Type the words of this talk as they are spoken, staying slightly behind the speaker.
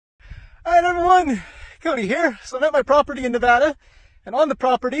Alright everyone, Cody here. So I'm at my property in Nevada, and on the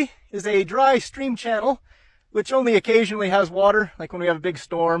property is a dry stream channel which only occasionally has water, like when we have a big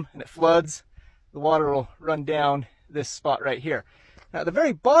storm and it floods, the water will run down this spot right here. Now at the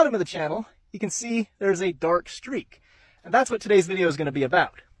very bottom of the channel, you can see there's a dark streak, and that's what today's video is going to be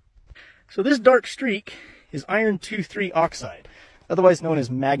about. So this dark streak is iron 2,3 oxide, otherwise known as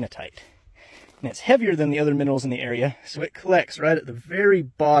magnetite. And it's heavier than the other minerals in the area, so it collects right at the very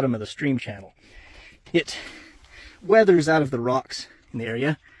bottom of the stream channel. It weathers out of the rocks in the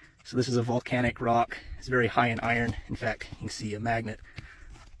area. So this is a volcanic rock. It's very high in iron. In fact, you can see a magnet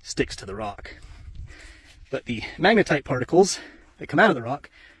sticks to the rock. But the magnetite particles that come out of the rock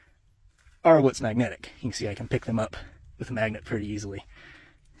are what's magnetic. You can see I can pick them up with a magnet pretty easily.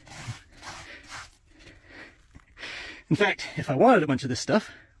 In fact, if I wanted a bunch of this stuff,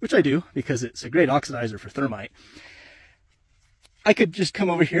 which I do because it's a great oxidizer for thermite, I could just come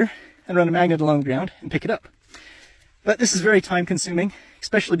over here and run a magnet along the ground and pick it up. But this is very time consuming,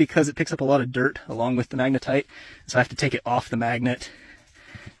 especially because it picks up a lot of dirt along with the magnetite. So I have to take it off the magnet,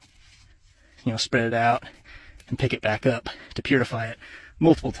 spread it out and pick it back up to purify it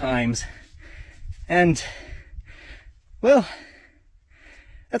multiple times. And, well,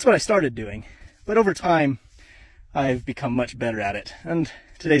 that's what I started doing. But over time, I've become much better at it. And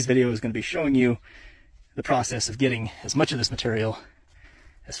today's video is going to be showing you the process of getting as much of this material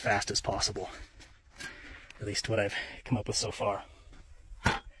as fast as possible. At least what I've come up with so far.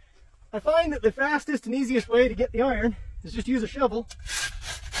 I find that the fastest and easiest way to get the iron is just use a shovel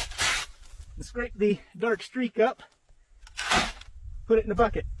and scrape the dark streak up, put it in a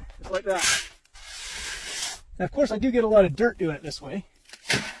bucket, just like that. Now of course I do get a lot of dirt doing it this way,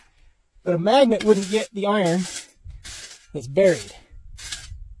 but a magnet wouldn't get the iron that's buried.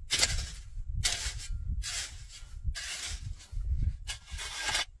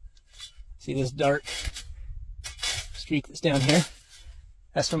 See this dark streak that's down here?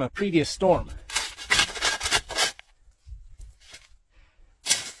 That's from a previous storm.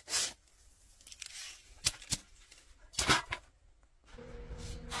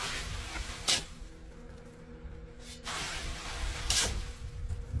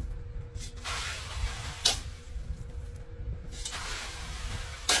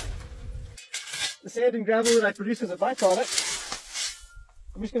 The sand and gravel that I produce as a byproduct,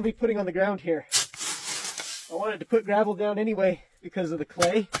 I'm just going to be putting on the ground here. I wanted to put gravel down anyway because of the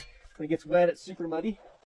clay. When it gets wet, it's super muddy.